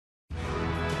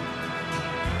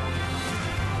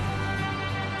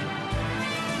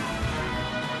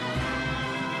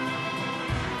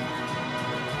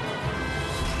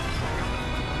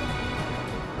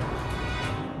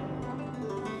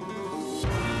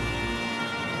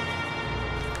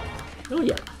Oh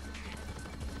yeah!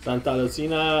 Santa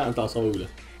Lucina, attends, ça va où là?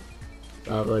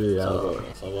 Ça va là.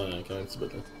 Ça va quand même un petit peu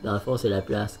là. Dans le fond, c'est la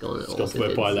place qu'on Parce qu'on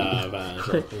pouvait pas aller avant.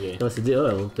 Okay. On s'est dit,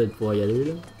 ah, on va peut-être pouvoir y aller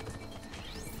là.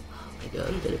 Oh my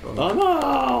god, téléport. Oh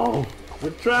non!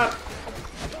 We're trapped!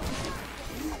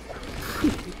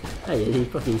 Ah, il y a des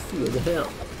potes ici, what the hell?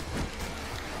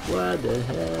 What the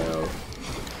hell?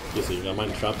 Ok, c'est vraiment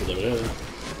une trap pour de vrai là.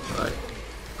 Ouais.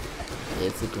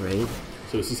 It's great.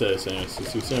 C'est aussi, c'est aussi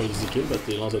un easy kill parce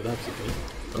que t'es lancé dedans pis c'est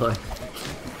fini. Ouais.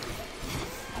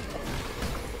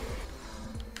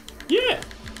 Yeah!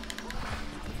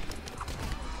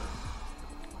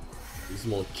 C'est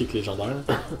mon kick légendaire.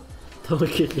 Ton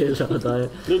kick légendaire.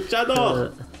 Le Shadow!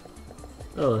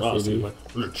 Oh, Ah, c'est lui.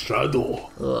 Le Shadow!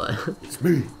 Ouais. It's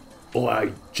me!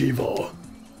 Alright, Jiva!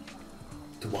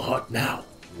 To my heart now!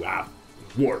 Wow!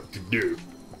 Work to do!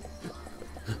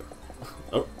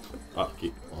 Oh! Ah,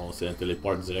 ok. On s'est un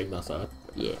téléport direct dans sa hut.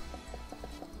 Yeah.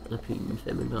 Et puis il me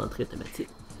fait même rentrer automatique.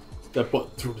 Step up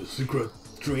through the secret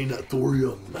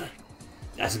drainatorium.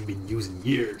 It hasn't been used in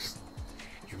years.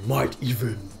 You might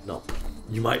even... No.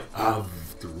 You might have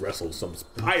to wrestle some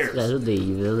spires. Tu rajoutes des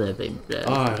evils à la même place.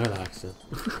 Ah, relax.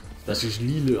 Parce que je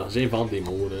lis là, j'invente des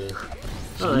mots là.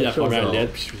 Je Ah, lis la chose première en-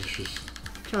 lettre puis je...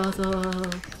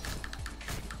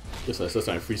 Ça c'est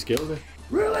un free skill là.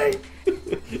 Really?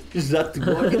 Is that to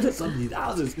walk into somebody's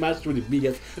house and smash through the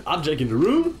biggest object in the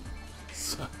room?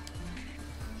 So,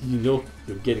 you know,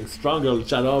 you're getting stronger,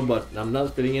 Shadow, but I'm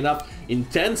not feeling enough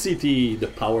intensity. The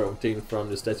power obtained from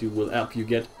the statue will help you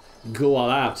go all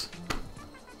out.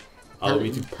 Allow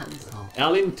me to...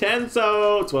 El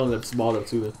Intenso! It's one of the smaller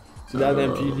too. See that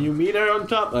MP new meter on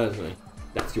top?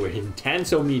 That's your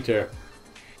Intenso meter.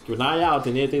 Keep an eye out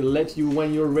and it'll let you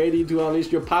when you're ready to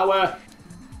unleash your power.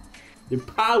 Your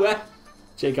power!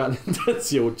 Check out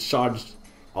Intenso Charged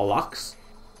Alox.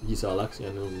 Qui c'est Alox? Il y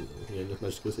a un autre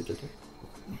majuscule, c'est quelqu'un.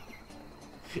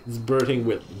 It's bursting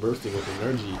with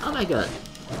energy. Oh my god.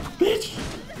 Bitch!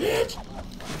 Bitch!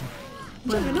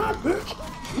 Check it out, bitch!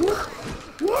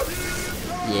 What?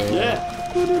 Yeah. Yeah!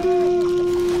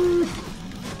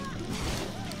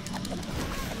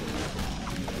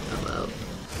 I'm out.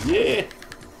 Yeah!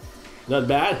 Not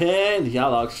bad, and the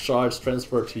Alox charge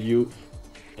transferred to you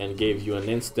and gave you an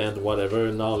instant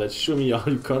whatever. Now let's show me how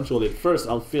you control it. First,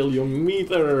 I'll fill your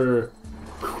meter.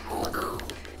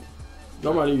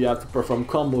 Normally, you have to perform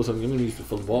combos on enemies to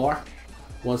full bar.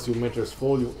 Once your meter is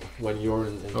full, when you're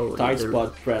in a tight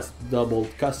spot, press double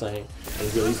cussing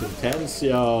and release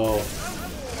Intensio.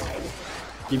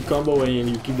 Keep comboing and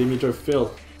you keep the meter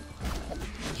filled.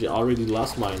 She already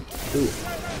lost mine too.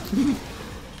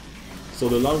 So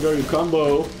the longer you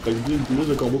combo, plus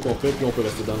de combos qu'on fait, plus on peut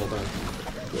rester dans longtemps.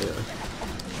 Yeah.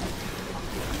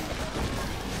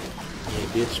 Yeah,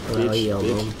 bitch, Ah, bitch, il en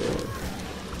bitch. monte.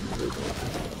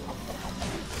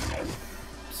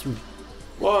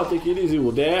 Whoa, take it easy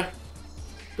with there.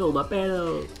 Go, my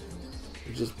pedal.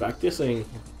 We're just practicing.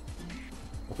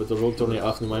 On peut toujours tourner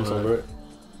off nous-mêmes si on veut.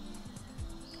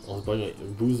 On se pogne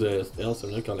une boost de stealth, c'est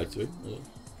mieux quand l'activer. Yeah.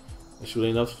 I should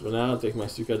enough for now, take my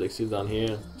secret exit down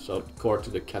here, short cord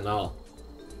to the canal.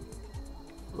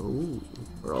 Ooh,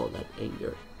 for all that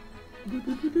anger.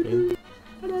 Okay.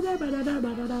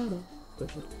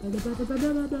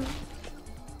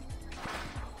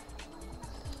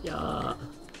 Yeah.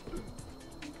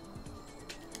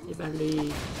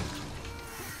 Everly.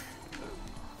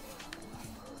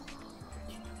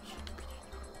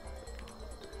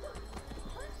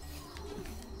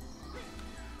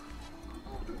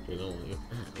 Ok, non, on y est.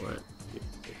 Ouais. Ok,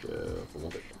 fait que, faut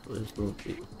monter. Faut juste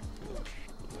monter.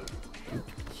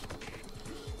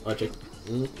 Ah, check.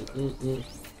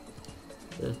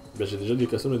 Ben, j'ai déjà des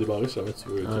costumes à débarrer si jamais tu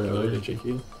veux les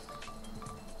checker.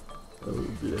 Oh,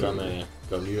 bleu.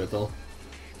 Comme lui, mettons.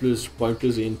 Plus, je prends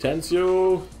plus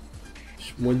d'intensio. Je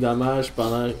suis moins de damage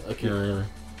pendant. Ok. Ouais.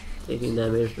 Taking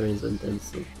damage drains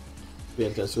intensity. Puis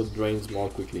intensio drains more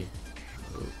quickly.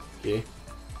 Ok.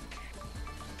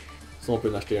 Ça, on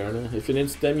peut en acheter un là. Infinite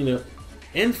stamina.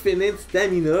 Infinite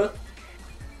stamina!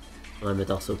 Ouais, mais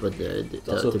t'en reçois pas de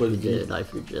T'en reçois pas de vie.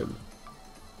 life regen.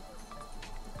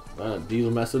 Ah, deal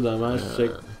massive damage,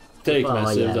 check. Take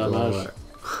massive damage.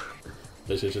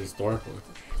 PlayStation Store. Ouais.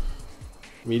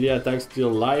 Melee attack,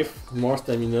 steal life, more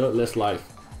stamina, less life.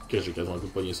 Ok, j'ai quasiment pu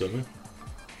pogner ça, mais.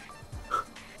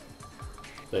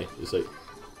 Tiens, essaye.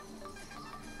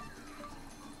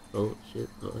 Oh shit,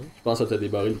 ouais. Je pense que ça t'a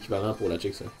débarré l'équivalent pour la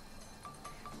chick, ça.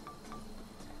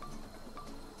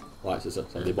 Ouais, c'est ça,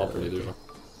 ça me débarre pour les deux gens.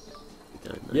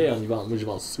 Yeah, on y va, moi j'y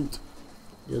vais en suit.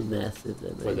 Deal massive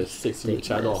damage. Ouais, le sexy Take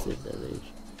Shadow. massive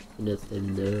damage. Une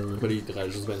stamina. Ouais, il te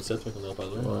reste juste 27, fait qu'on en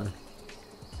parlera. Ouais.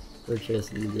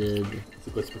 Purchase needed.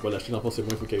 C'est quoi, tu peux pas l'acheter, dans le fond, c'est moi,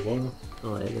 il faut qu'il y ait voir, là.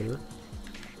 Ouais, là.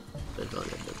 Je vais enlever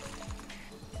là.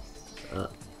 Ah,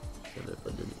 ça veut pas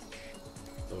donner.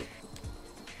 Oh.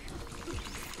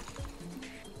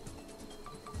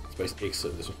 Space X, ça,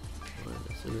 dessus. Ouais,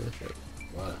 c'est mieux fait.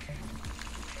 Voilà.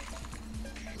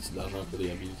 C'est de l'argent pour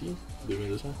les abilities.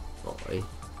 2200. Bon, ouais.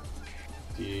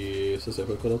 Et ça, c'est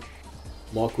quoi d'autre?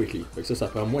 More quickly. Fait que ça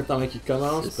prend moins de temps qu'il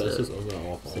commence. Puis ça, on va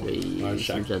faire un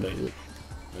chaque.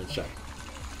 Un chaque.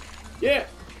 Yeah!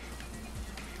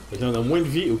 Fait que là, on a moins de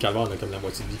vie. Au calvaire, on a comme la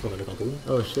moitié de vie qu'on avait tantôt.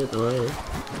 Oh shit, ouais.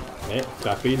 Mais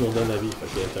frapper nous donne la vie. Fait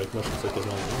que théoriquement, je trouve ça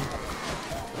quasiment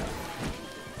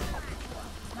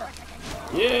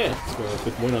bien. Yeah! Parce qu'on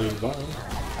fait moins dans l'univers. Hein.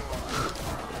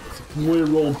 C'est moins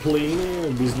roleplay.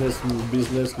 Business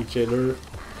with cheddar.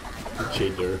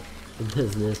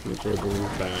 Business with cheddar.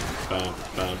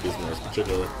 Bam, business with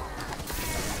cheddar.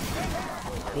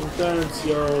 Intense,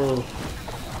 yo!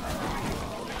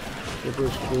 Super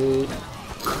straight.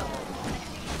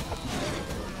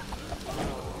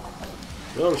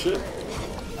 Oh shit!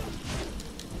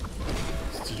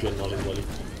 Si je viens de manger le mollet.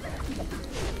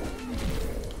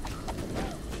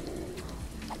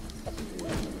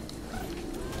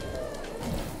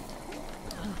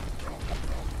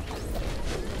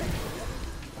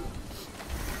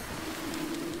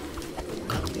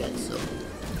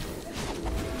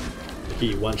 Ok,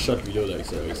 one shot lui là avec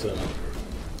ça.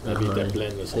 La vie était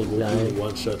pleine, là, son Goku,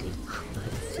 one shot là.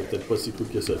 C'est peut-être pas si cool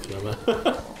que ça finalement.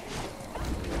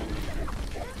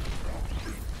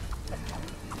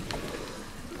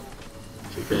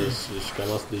 Je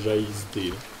commence déjà à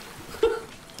hésiter là.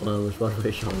 Ouais, moi je pense que je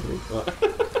vais changer. Ouais.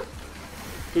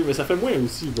 Oui, mais ça fait moins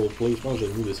aussi roleplay, je pense que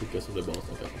j'aime mieux laisser le costume de base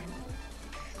tant qu'à faire.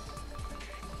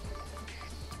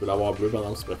 Tu peux l'avoir bleu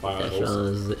pendant que tu préfères un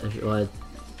rose. Ouais.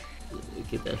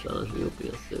 Ok, t'as changé au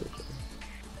pire ça.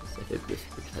 Ça fait plus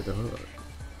que j'adore.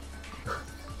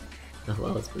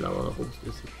 D'avoir, tu peux l'avoir en rose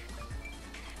aussi.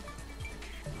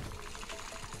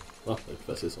 Ah, c'est plus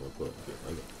facile, ça va pas. Okay,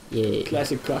 Yeah.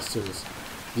 Classic costumes.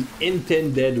 The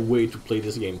intended way to play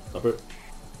this game. Un peu.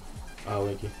 Ah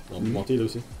ouais, ok. On peut monter là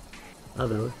aussi. Ah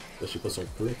ben ouais. Là, je sais pas si on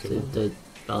peut. C'est peut-être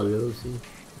par là aussi.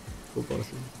 Faut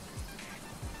passer.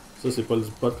 Ça, c'est pas le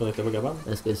spot qu'on était pas capable?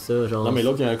 Est-ce que ça, genre. Non, mais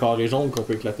l'autre, il y a un carré jaune qu'on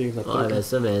peut éclater. Ouais, ben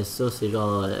ça, mais ça, c'est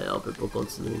genre. On peut pas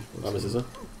continuer. Ah, mais c'est ça.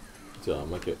 Tu vois,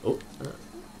 moi que. Oh! Ah.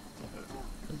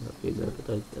 Ok, ben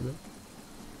peut-être que non.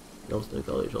 Non, c'est un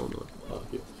carré jaune, ouais. Ah,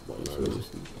 ok. C'est bon, il y en a un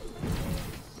aussi.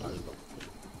 Ah, il est bon.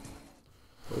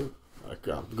 Oh!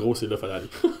 D'accord. Gros, c'est là, fallait aller.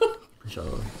 Genre.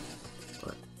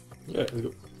 Ouais. Yeah, let's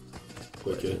go.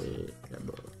 Quoi que.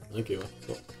 Là-bas. Ok, ouais,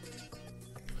 bon.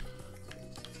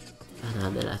 Banana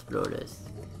de las flores.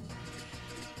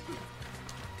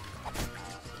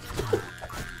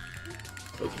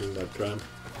 Fucking that tram.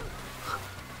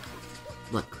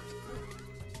 What?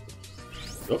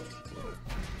 Oh!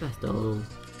 Baston.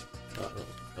 Ah, non.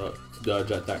 Ah, tu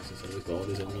dodge attack, c'est ça. Il faut avoir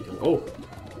des ennemis comme. Oh!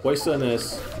 Poisonous!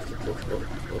 Oh.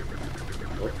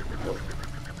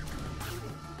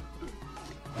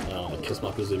 Ah, on a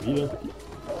crissement plus de vie, là.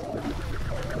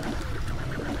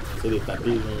 C'est des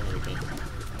tapis, là. Okay.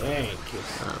 Hey, Chris.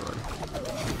 Ah ouais.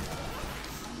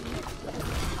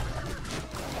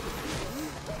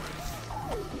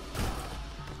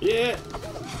 Yeah!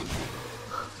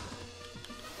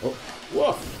 Oh!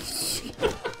 Wow!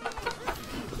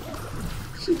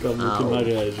 J'ai comme aucunement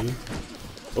réagi.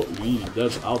 Oh, lui, il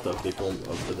dodge out of des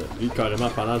combos. Lui, carrément,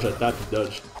 pendant que je tape, il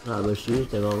dodge. Ah, bah je suis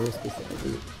j'étais vraiment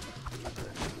spécialisé.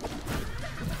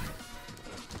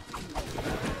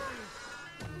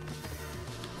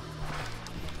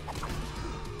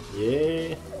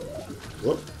 Yeah!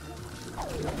 Whoop!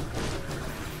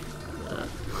 Ah.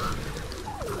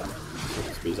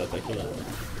 Tu peux les attaquer là.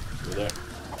 Il est là.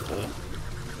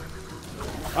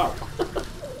 Ah!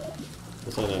 Ça,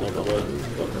 c'est un autre combat.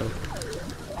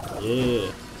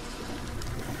 Yeah!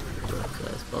 Ça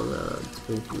se passe un petit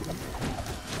peu plus.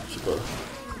 Je sais pas.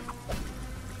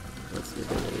 Quand tu veux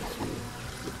qu'on aille dessus.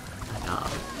 Ah.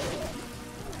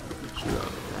 Je suis en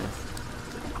place.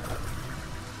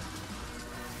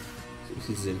 C'est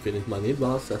aussi des Infinite Money de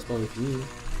base, ça se passe infini.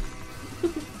 Ouais,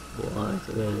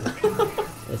 c'est vrai.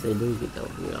 C'est lui qui est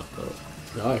revenu en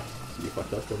retard. Ouais, c'est des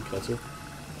fucked up comme créature.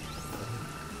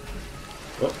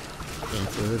 Oh!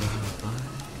 Créature dans l'enfer.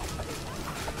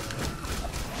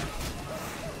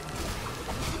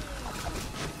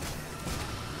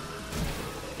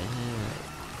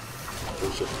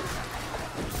 Oh shit.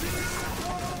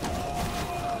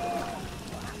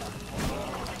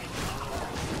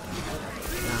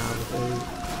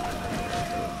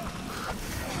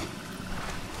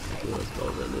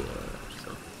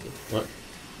 Ouais.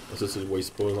 Ça, c'est le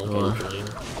waste pas, genre, quand il y a plus rien.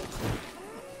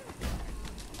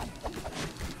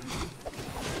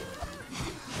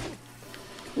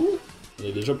 Ouh! Il y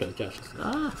a déjà plein de cash.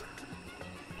 Ah!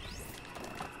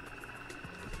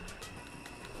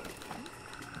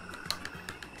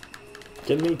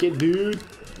 Can make it, dude!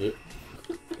 Yeah.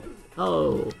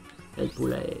 Oh! Quel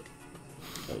poulet!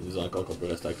 Il nous dit encore qu'on peut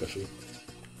rester accroché.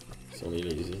 Si on est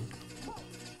lazy.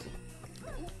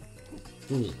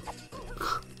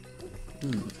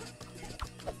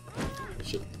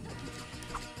 Shit.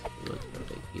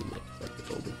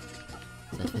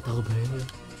 Ça fait tomber.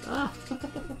 Ah!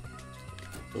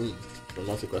 Je me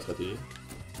demande c'est quoi la stratégie.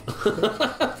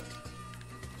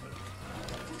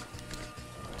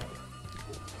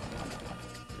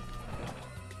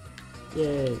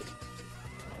 Yeah!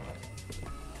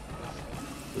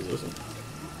 C'est ça, ça.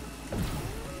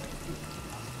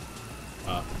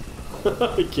 Ah.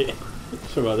 Ok.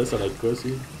 Je me demandais ça allait être quoi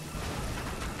aussi.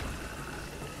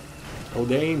 Oh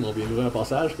damn, on vient d'ouvrir un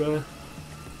passage quoi.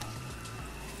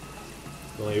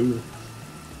 On est où là?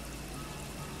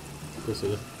 C'est quoi ça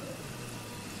là?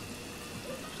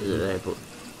 Je devrais pas.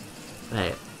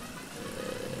 Ouais.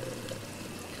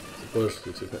 C'est pas juste que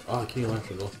tu fais. Ah ok ouais, je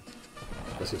sais pas.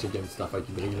 Parce que tu sais qu'il y a une petite affaire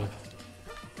qui brille là.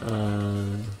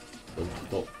 Pas du tout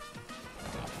bon.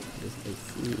 Juste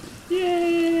ici.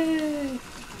 Yeah!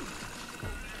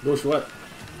 Gauche, droite.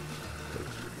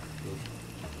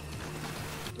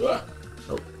 Ah!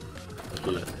 Oh. Ok.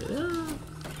 Ah.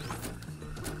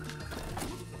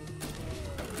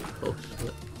 Oh,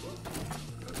 shit.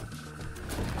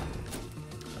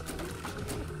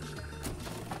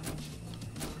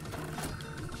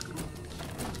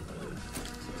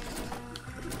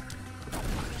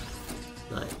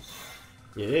 Nice.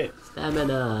 Yeah!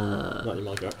 Stamina! Non, il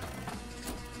manque un.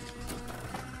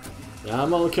 Il en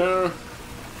manque un!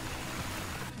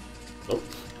 Oh! Oh,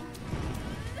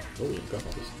 il y a une coffre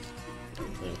en plus.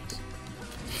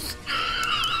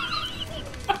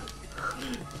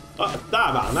 Ah,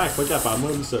 tabarnak, pas capable,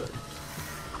 moi, lui, ça.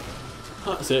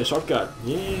 Ah, c'est le shortcut.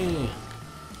 Yeah!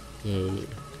 Yeah.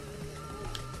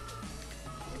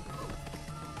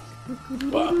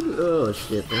 Ah, Oh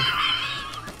shit, hein.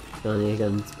 J'en ai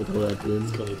comme un petit peu trop rapide.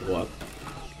 est-ce qu'on est droit?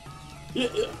 Yeah,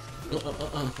 yeah!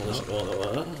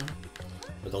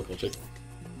 Mettons qu'on check.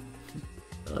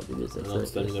 Ah, 2700. Non,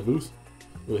 stamina boost?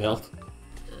 Ou health?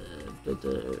 Peut-être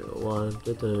ouais,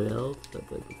 peut-être un health, ça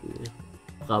peut être plus.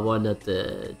 Pour avoir notre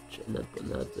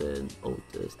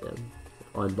haute stem.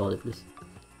 Pour avoir une barre de plus.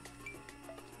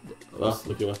 Ah,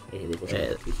 ok, ouais. Ok, mais pas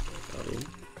cher.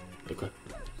 De quoi?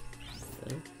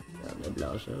 La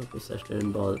blanche, hein, on peut s'acheter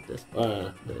une barre de plus.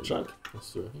 Ouais, chunk? C'est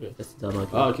sûr, ok. Parce que t'en manques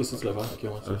Ah, ok, ça tu l'as fait, ok,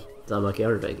 ouais, c'est t'en manques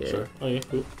un, fait que. sure. Ok,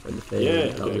 cool. Ça nous fait Yeah,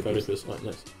 une barre ok, de faire les plus. plus, ouais,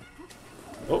 nice.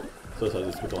 Oh, ça, tu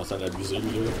peux commencer à l'abuser,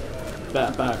 lui, là.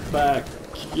 Back, back, back,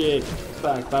 kick,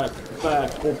 back, back,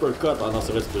 back, uppercut. Ah non,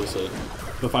 c'est vrai, tu peux ça.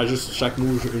 Tu peux faire juste chaque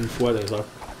move une fois dans les heures.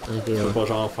 Ok, Tu peux ouais. pas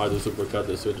genre faire des uppercuts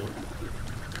de suite, genre.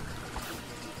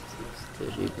 C'est ce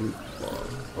que j'ai vu.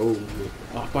 Oh,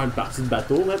 ah, pas une partie de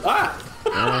bateau, man. Ah!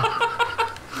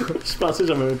 Je pensais que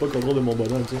j'avais même pas le contrôle de mon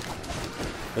bonhomme, tu sais.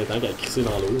 Il tant qu'à crisser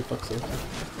dans l'eau, fuck ça.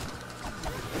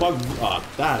 Fuck vous. Ah,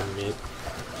 damn it.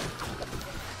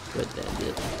 God damn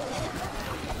it.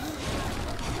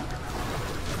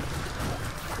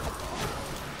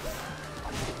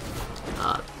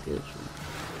 Ah, putain,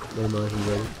 je vais manger une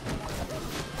bonne.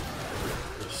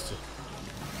 Juste.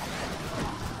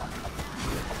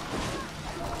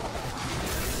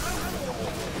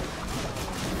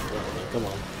 Come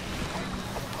on.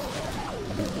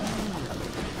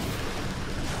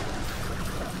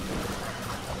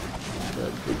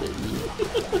 Un peu de vie.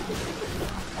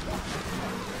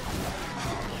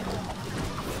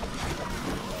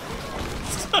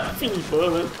 Ça finit pas,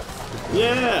 man.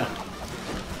 Yeah!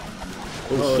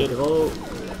 Oh, Oh, shit. gros!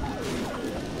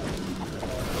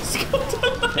 C'est comme ça.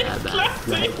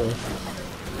 Tabarnak, hein.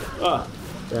 Ah!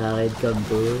 Ça arrête comme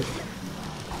toi.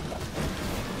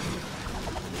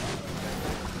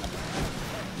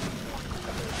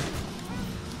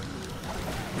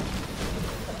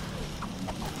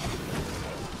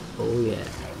 Oh yeah.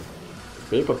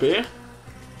 Pas pire.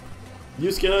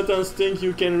 You skeletons think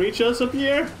you can reach us up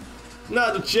here?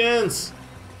 Not a chance!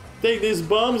 Take these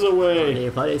bombs On away!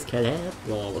 est pas les squelettes.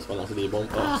 Bon, on va se faire lancer des bombes.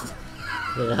 Ah.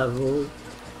 Bravo.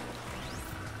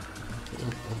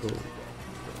 Bravo.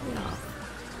 Yeah.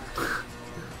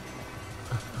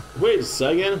 Wait a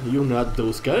second, you're not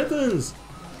those skeletons!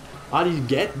 How did you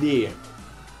get there?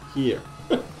 Here.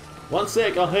 1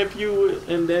 sec, I'll help you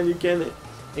and then you can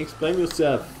explain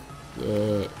yourself.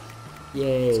 Yeah. Yeah.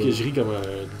 Est-ce que je ris comme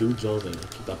un dude genre qui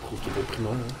est au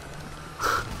primaire? Hein?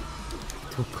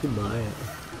 Ton primaire.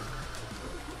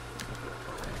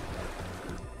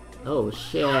 Oh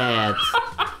shit!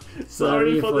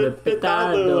 Sorry for the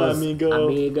petardos,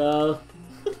 amigo.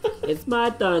 It's my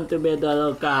turn to be the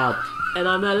lookout, and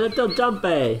I'm a little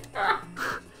jumpy.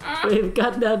 We've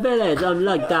got the village on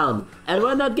lockdown, and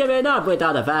we're not giving up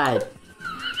without a fight.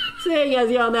 Seeing as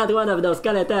you're not one of those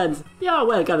skeletons, you're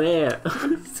welcome here.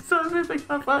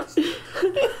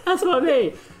 As for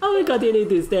me, I will continue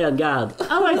to stay on guard,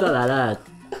 always on alert.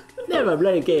 Never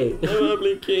blinking. Never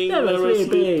blinking. Never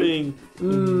sleeping.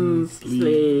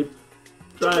 Sleep.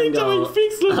 Triangle.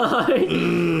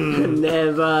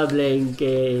 Never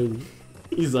blinking.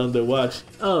 He's on the watch.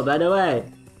 Oh, by the way,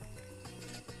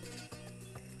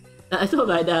 I told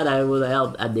my dad I would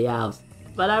help at the house,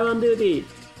 but I'm on duty.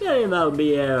 Tell him I'll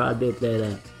be here a bit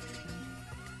later.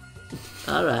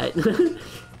 Alright.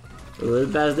 We'll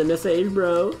pass the message,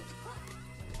 bro.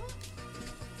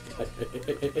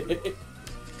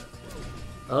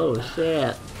 Oh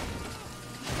shit.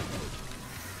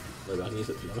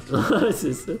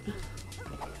 C'est ça.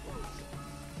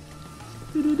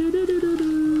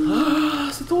 Ah,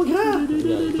 c'est ton grand!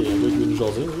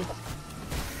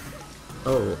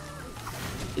 Oh.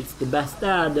 It's the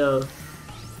bastardo.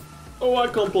 Oh, I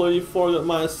completely forgot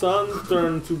my son's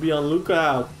turn to be on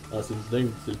lookout. Ah, c'est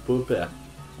dingue, c'est le puppet.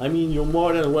 I mean, you're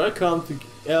more than welcome to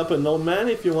help an old man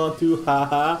if you want to,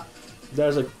 haha.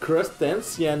 There's a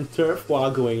crustacean turf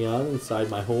war going on inside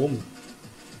my home.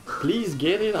 Please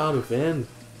get it out of him.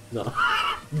 No.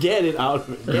 Get it out of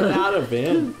him. Get out of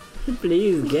him.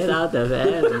 Please get out of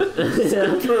him.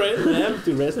 Separate them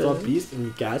to rest in peace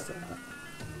in casa.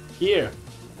 Here,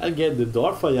 I'll get the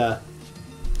door for ya.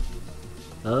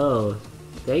 Oh,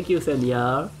 thank you,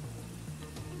 senor.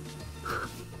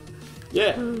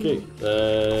 Yeah, ok.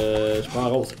 Je prends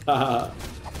rose.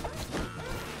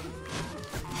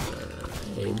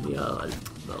 Génial.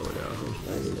 Bon, là, je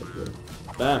vais aller là-bas.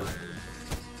 Bam.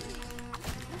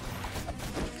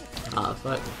 Ah,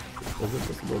 fuck.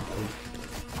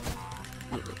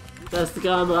 Ça c'est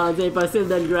quand même rendu impossible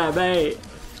de le grabber.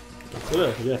 C'est là,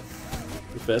 yeah.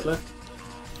 C'est fait là.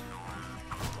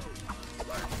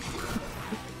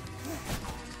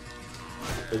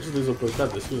 Il y a juste des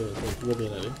uppercuts dessus, là. Tout va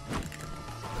bien aller.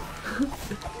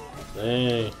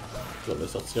 Hey, j'en ai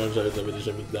sorti un que j'avais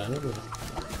déjà mis dedans, là.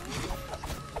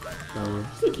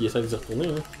 C'est ça qui essaie de s'y retourner,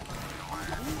 hein.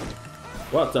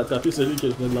 Wow, t'as attrapé celui que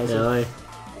je venais de lancer. Ah ouais.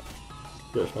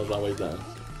 Je pense que je l'envoie dedans.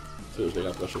 Ça, je l'ai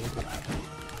rapproché.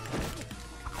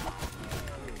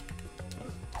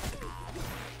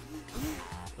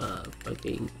 Ah,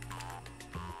 fucking.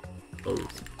 Oh.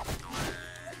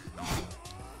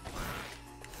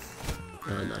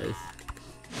 Ah, nice.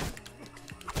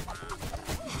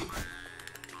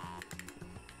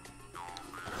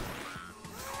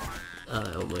 Ah,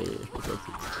 au moins, je peux pas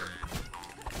tout.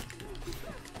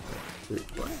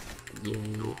 Yeah.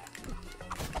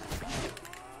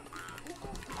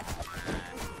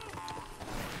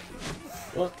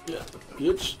 What? Yeah.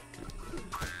 Bitch.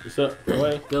 C'est ça.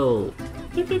 Ouais. Go.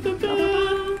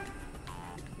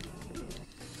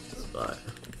 Super.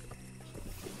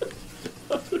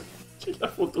 Check la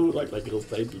photo avec la grosse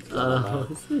tête du Ah,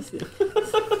 c'est.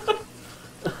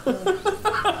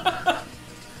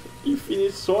 You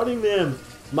finished sorting them.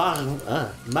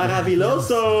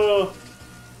 Maravilloso!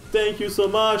 Thank you so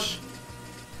much.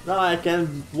 Now I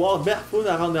can walk barefoot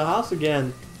around the house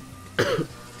again.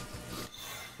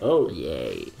 Oh,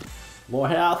 Yay. more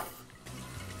health.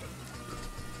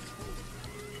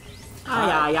 Ay,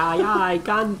 ay, ay, ay,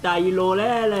 canta y lo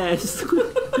leles.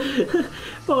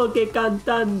 Porque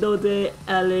cantando de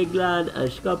alegran,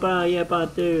 je comprends rien pas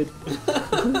tout.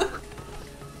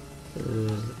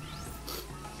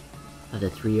 The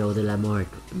trio de la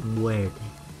muerte.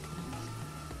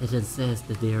 Legend says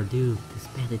that they are doomed to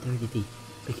spend eternity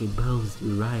picking bones to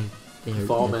revive their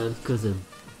Man. cousin.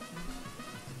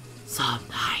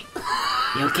 Sometime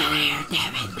you can hear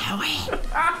them in the wind.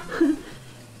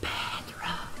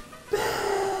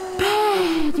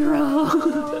 Pedro!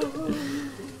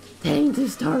 Dang,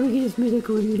 this story gives me the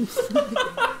creeps.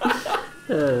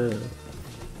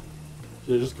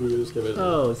 J'ai juste couru jusqu'à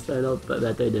maintenant. Oh, c'est un autre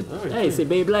bataille de... Ah, okay. Hey, c'est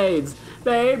Beyblades!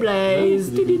 Beyblades!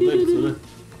 C'est des Beyblades, ça, là.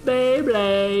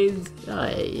 Beyblades!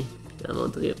 Hey, c'est mon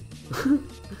trip.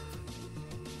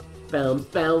 Bounce,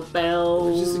 bounce,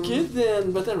 bounce! Just a kid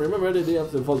then, but I remember the day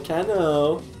of the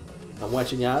volcano. I'm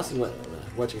watching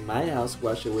my house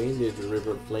wash away in the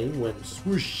river flame when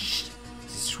swoosh, she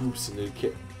swoops in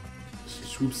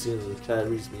and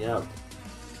carries me out.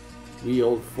 We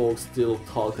old folks still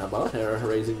talk about her,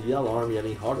 raising the alarm,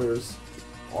 yelling orders,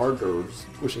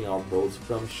 pushing our boats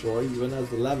from shore even as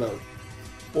the lava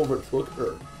overtook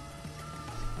her.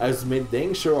 I was made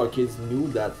dang sure our kids knew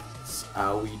that's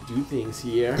how we do things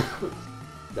here.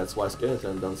 That's why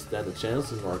Skeleton don't stand a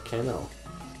chance in our kennel.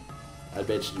 I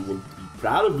bet she would be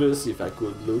proud of us if I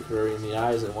could look her in the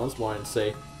eyes and once more and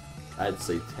say, I'd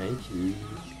say thank you.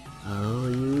 Oh,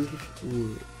 you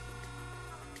should.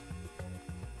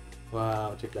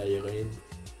 Wow, check that heroine.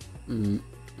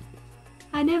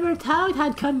 I never thought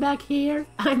I'd come back here.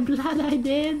 I'm glad I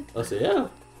did. I say, yeah.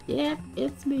 Yep,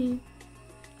 it's me.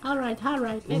 Alright,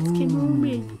 let's keep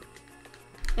moving.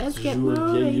 Let's get You would get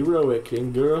moving.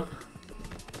 heroic, girl.